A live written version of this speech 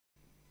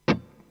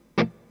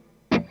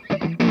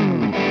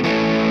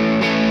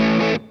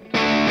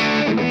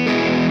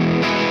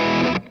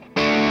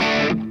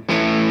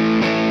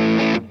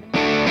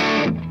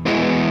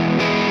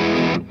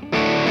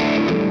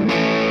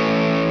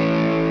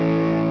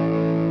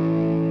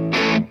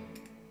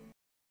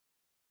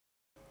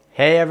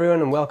Hey everyone,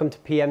 and welcome to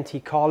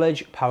PMT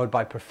College, powered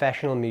by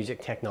Professional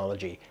Music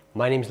Technology.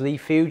 My name's Leigh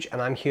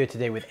and I'm here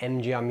today with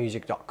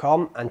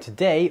mgrmusic.com, and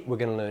today we're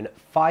going to learn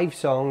 5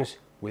 songs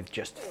with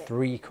just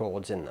 3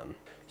 chords in them.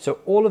 So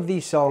all of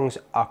these songs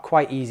are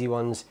quite easy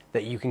ones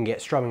that you can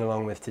get strumming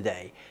along with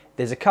today.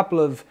 There's a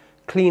couple of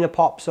cleaner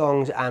pop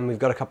songs, and we've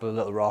got a couple of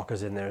little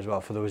rockers in there as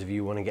well for those of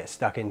you who want to get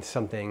stuck into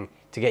something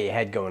to get your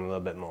head going a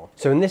little bit more.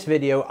 So in this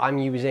video I'm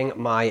using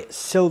my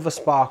Silver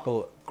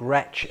Sparkle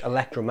Gretsch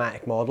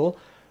Electromatic model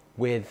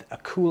with a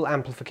cool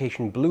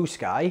amplification Blue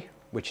Sky,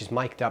 which is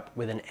mic'd up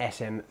with an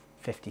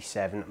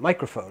SM57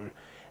 microphone.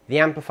 The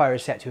amplifier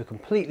is set to a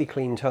completely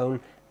clean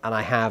tone, and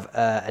I have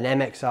an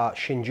MXR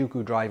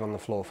Shinjuku drive on the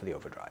floor for the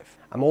overdrive.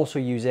 I'm also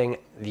using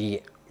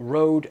the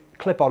Rode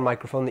clip-on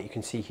microphone that you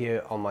can see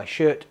here on my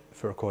shirt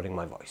for recording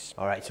my voice.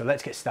 Alright, so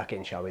let's get stuck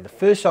in, shall we? The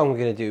first song we're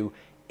going to do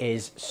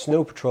is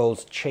Snow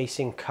Patrol's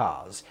Chasing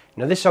Cars.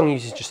 Now this song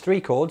uses just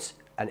 3 chords,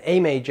 an A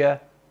major,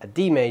 a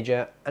D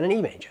major, and an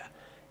E major.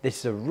 This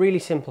is a really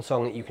simple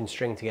song that you can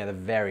string together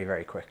very,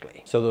 very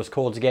quickly. So those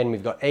chords again,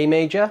 we've got A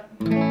major,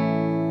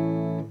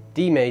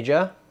 D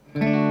major,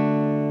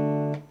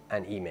 and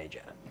E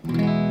major.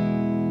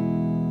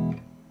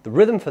 The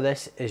rhythm for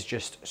this is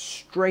just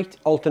straight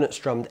alternate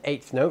strummed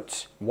 8th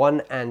notes,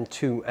 1 and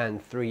 2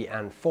 and 3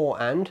 and 4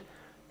 and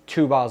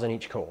 2 bars on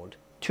each chord.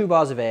 2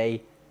 bars of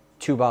A,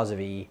 2 bars of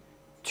E,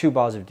 2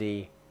 bars of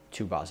D,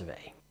 2 bars of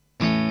A.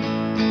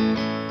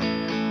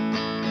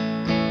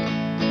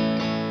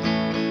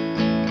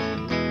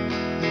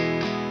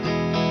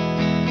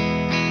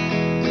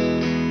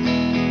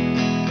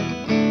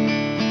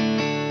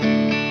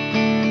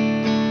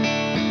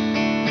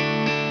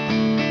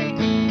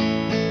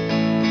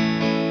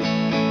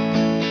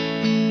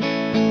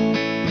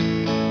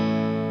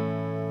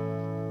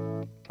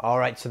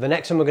 Alright, so the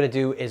next one we're going to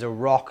do is a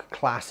rock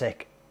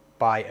classic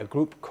by a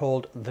group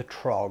called the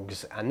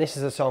Troggs, and this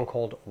is a song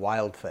called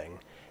Wild Thing.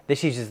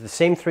 This uses the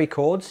same 3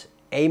 chords,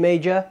 A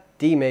major,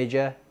 D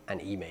major,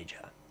 and E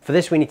major. For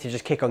this we need to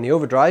just kick on the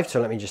overdrive, so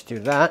let me just do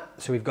that.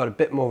 So we've got a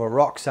bit more of a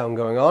rock sound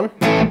going on.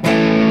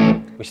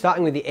 We're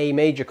starting with the A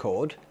major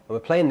chord, and we're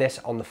playing this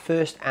on the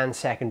 1st and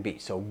 2nd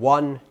beat, so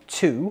 1,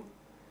 2.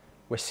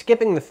 We're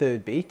skipping the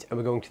 3rd beat, and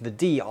we're going to the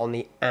D on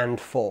the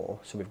and 4.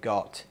 So we've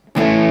got...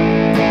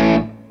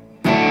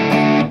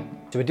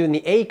 So we're doing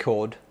the A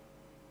chord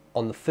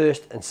on the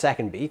 1st and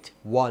 2nd beat,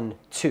 1,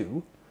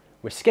 2.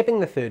 We're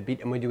skipping the 3rd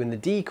beat and we're doing the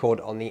D chord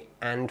on the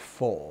and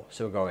 4.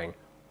 So we're going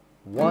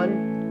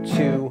 1,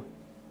 2,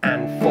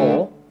 and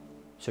 4.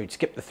 So you'd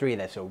skip the 3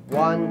 there. So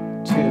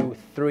 1, 2,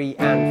 3,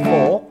 and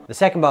 4. The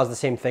second bar is the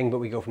same thing, but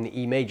we go from the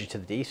E major to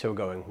the D. So we're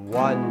going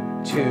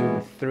 1,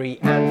 2, 3,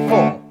 and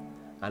 4.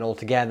 And all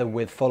together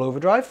with full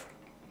overdrive.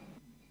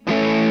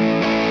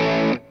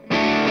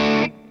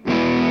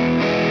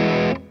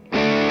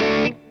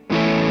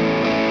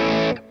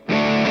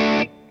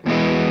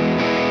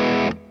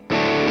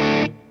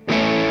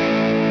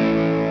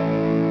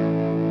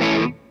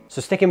 So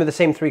sticking with the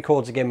same 3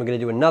 chords again, we're going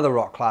to do another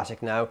rock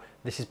classic now.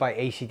 This is by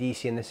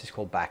AC/DC and this is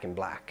called Back in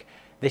Black.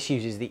 This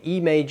uses the E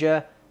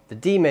major, the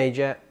D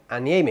major,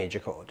 and the A major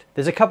chord.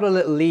 There's a couple of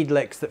little lead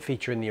licks that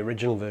feature in the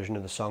original version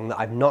of the song that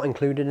I've not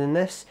included in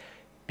this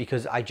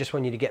because I just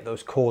want you to get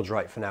those chords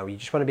right for now. You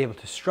just want to be able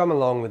to strum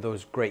along with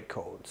those great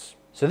chords.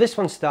 So this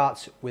one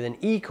starts with an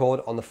E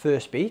chord on the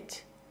 1st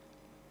beat,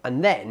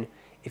 and then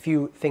if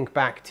you think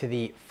back to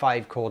the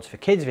 5 chords for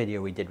kids video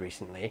we did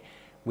recently,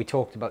 we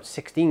talked about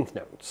 16th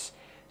notes.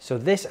 So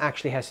this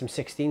actually has some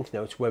 16th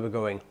notes where we're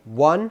going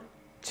 1,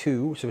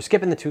 2, so we're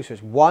skipping the 2, so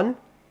it's 1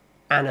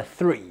 and a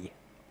 3.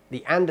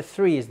 The and a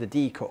 3 is the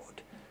D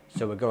chord.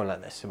 So we're going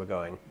like this, so we're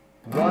going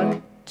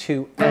 1,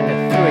 2,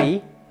 and a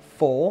 3,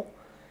 4,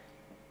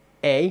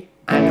 A,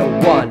 and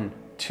a 1,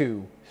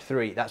 2,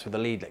 3. That's where the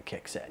lead lick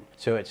kicks in.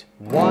 So it's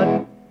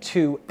 1,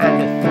 2,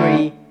 and a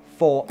 3,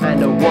 4,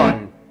 and a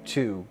 1,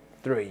 2,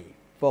 3,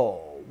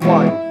 4,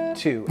 1,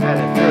 2,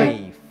 and a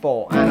 3,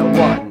 4, and a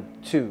 1,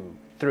 2,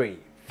 3,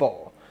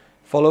 4.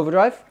 Full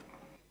overdrive.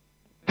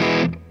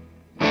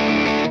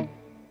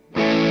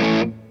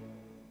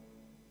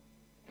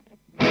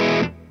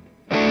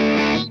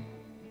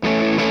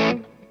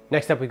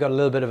 Next up we've got a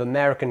little bit of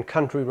American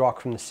country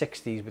rock from the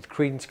 60s with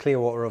Creedence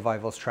Clearwater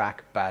Revival's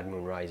track Bad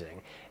Moon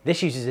Rising.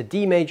 This uses a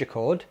D major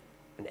chord,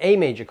 an A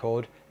major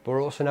chord, but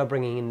we're also now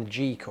bringing in the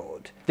G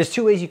chord. There's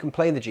 2 ways you can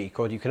play the G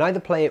chord. You can either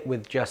play it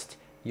with just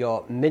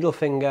your middle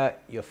finger,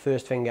 your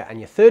 1st finger,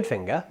 and your 3rd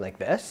finger, like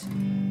this,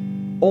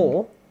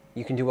 or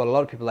you can do what a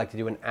lot of people like to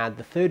do and add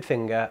the 3rd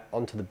finger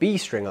onto the B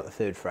string at the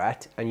 3rd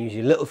fret and use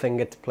your little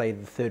finger to play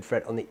the 3rd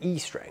fret on the E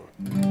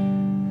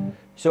string.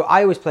 So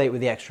I always play it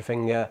with the extra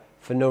finger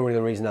for no real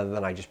reason other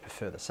than I just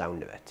prefer the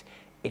sound of it.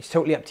 It's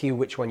totally up to you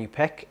which one you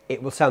pick.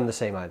 It will sound the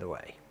same either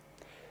way.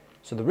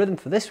 So the rhythm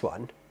for this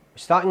one, we're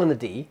starting on the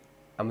D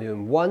and we're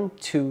doing 1,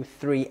 2,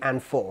 3,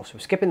 and 4. So we're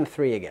skipping the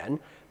 3 again,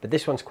 but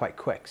this one's quite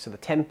quick. So the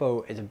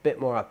tempo is a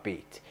bit more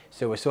upbeat.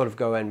 So we're sort of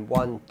going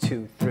 1,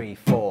 2, 3,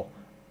 4.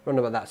 Run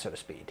about that sort of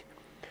speed.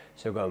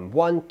 So we're going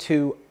 1,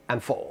 2,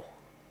 and 4.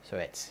 So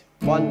it's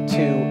 1, 2,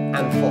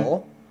 and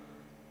 4.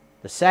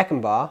 The second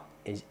bar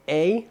is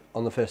A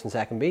on the first and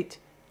second beat,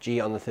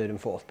 G on the third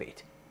and fourth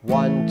beat.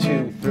 1,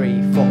 2,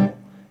 3, 4.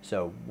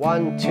 So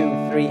 1, 2,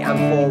 3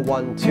 and 4,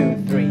 1, 2,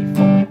 3,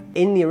 4.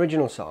 In the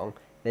original song,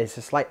 there's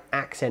a slight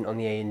accent on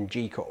the A and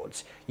G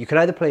chords. You can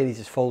either play these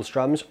as full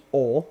strums,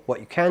 or what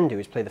you can do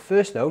is play the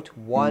first note,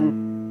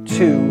 1,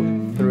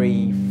 2,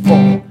 3,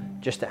 4.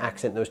 Just to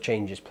accent those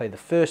changes, play the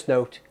first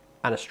note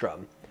and a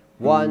strum.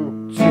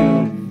 1,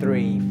 2,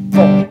 3,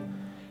 4.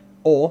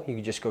 Or you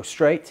can just go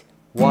straight,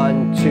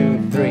 1,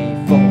 2,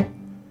 3, 4.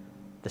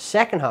 The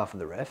second half of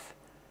the riff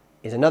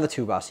is another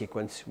 2-bar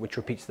sequence which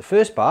repeats the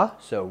first bar,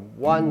 so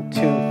 1, 2,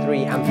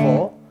 3 and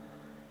 4.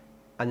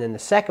 And then the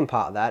second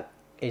part of that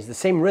is the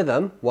same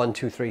rhythm, 1,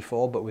 2, 3,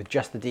 4, but with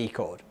just the D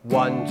chord.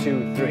 1,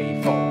 2,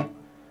 3, 4.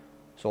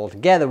 So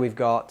altogether we've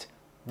got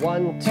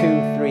 1, 2, 3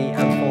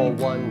 and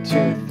 4, 1,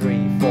 2,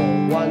 3,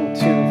 4, 1, 2,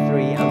 3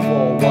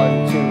 and 4,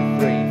 1, 2,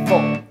 3,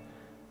 4.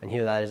 And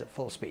here that is at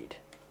full speed.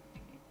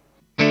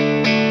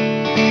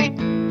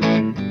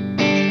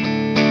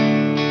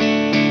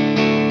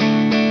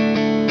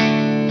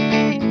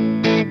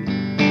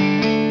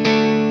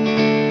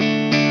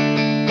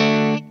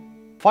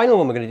 Final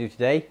one we're going to do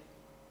today,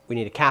 we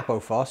need a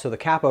capo for. So the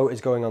capo is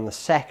going on the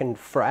 2nd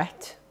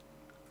fret,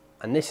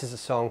 and this is a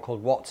song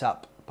called What's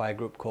Up by a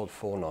group called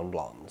 4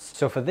 Non-Blondes.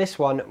 So for this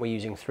one we're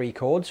using 3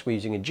 chords. We're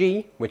using a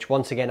G, which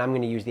once again I'm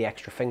going to use the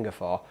extra finger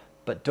for,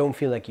 but don't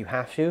feel like you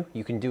have to.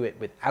 You can do it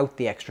without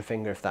the extra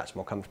finger if that's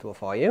more comfortable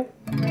for you.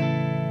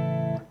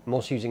 I'm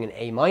also using an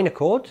A minor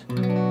chord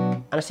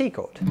and a C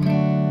chord.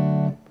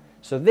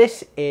 So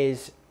this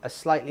is a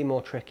slightly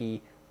more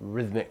tricky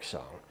rhythmic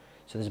song.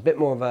 So there's a bit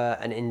more of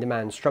an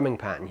in-demand strumming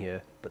pattern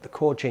here, but the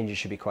chord changes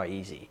should be quite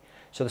easy.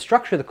 So the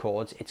structure of the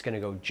chords, it's going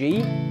to go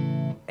G,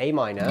 A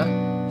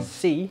minor,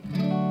 C,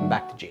 and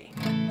back to G.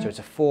 So it's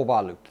a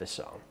 4-bar loop, this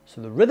song.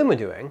 So the rhythm we're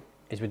doing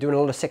is we're doing a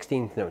lot of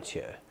 16th notes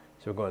here.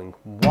 So we're going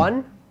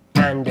 1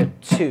 and a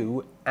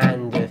 2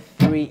 and a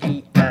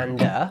 3 and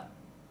a.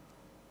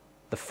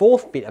 The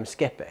 4th beat I'm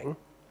skipping,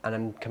 and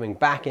I'm coming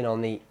back in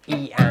on the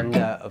E and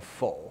a of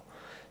 4.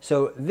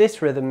 So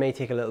this rhythm may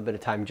take a little bit of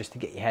time just to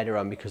get your head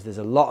around because there's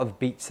a lot of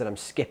beats that I'm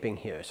skipping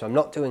here. So I'm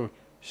not doing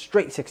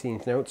straight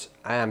 16th notes,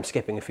 I am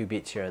skipping a few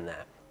beats here and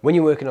there. When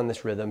you're working on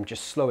this rhythm,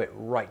 just slow it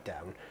right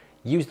down.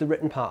 Use the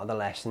written part of the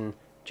lesson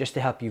just to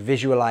help you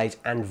visualize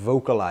and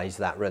vocalize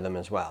that rhythm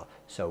as well.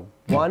 So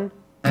 1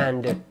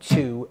 and a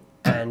 2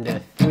 and a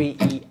 3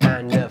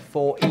 and a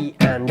 4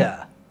 and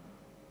a.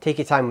 Take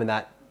your time with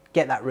that,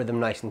 get that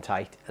rhythm nice and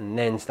tight, and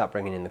then start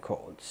bringing in the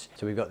chords.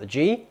 So we've got the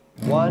G,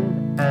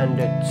 1 and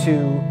a 2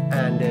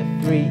 and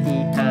a 3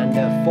 and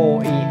a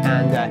 4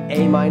 and a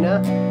A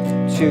minor,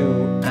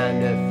 2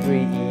 and a 3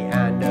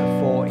 and a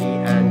 4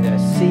 and a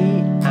C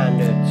and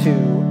a 2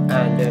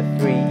 and a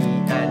 3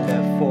 and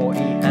a 4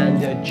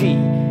 and a G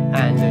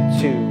and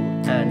a 2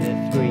 and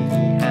a 3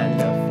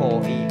 and a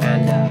 4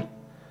 and a.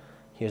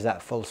 Here's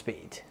that full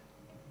speed.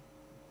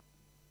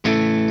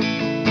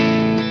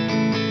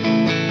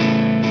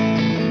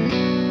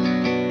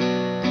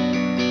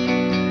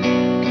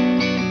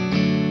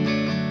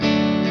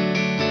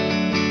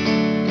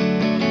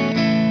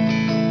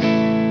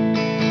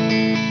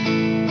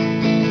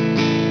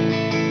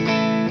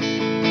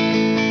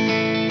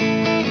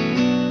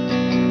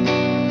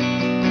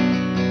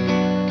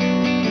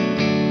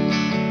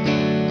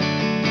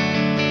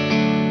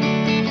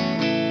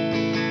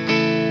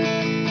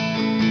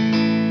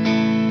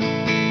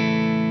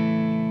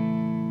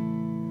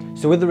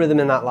 So with the rhythm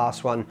in that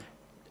last one,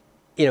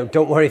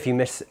 don't worry if you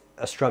miss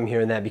a strum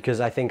here and there, because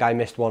I think I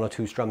missed 1 or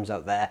 2 strums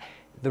out there.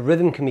 The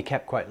rhythm can be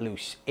kept quite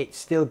loose. It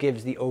still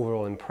gives the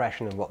overall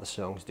impression of what the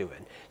song's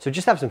doing. So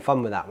just have some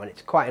fun with that one.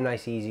 It's quite a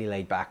nice, easy,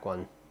 laid back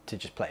one to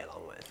just play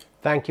along with.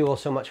 Thank you all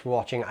so much for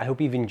watching. I hope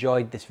you've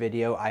enjoyed this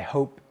video. I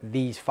hope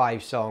these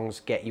 5 songs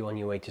get you on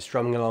your way to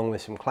strumming along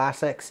with some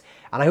classics,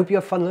 and I hope you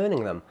have fun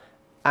learning them.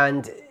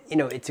 And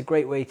it's a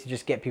great way to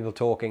just get people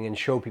talking and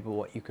show people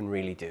what you can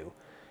really do.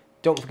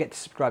 Don't forget to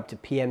subscribe to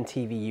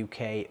PMTV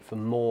UK for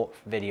more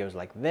videos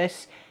like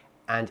this.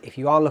 And if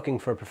you are looking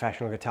for a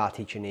professional guitar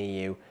teacher near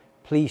you,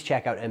 please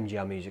check out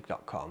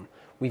mgrmusic.com.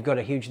 We've got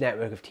a huge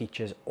network of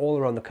teachers all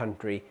around the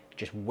country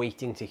just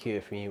waiting to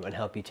hear from you and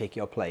help you take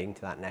your playing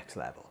to that next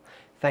level.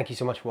 Thank you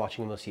so much for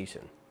watching, and we'll see you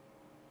soon.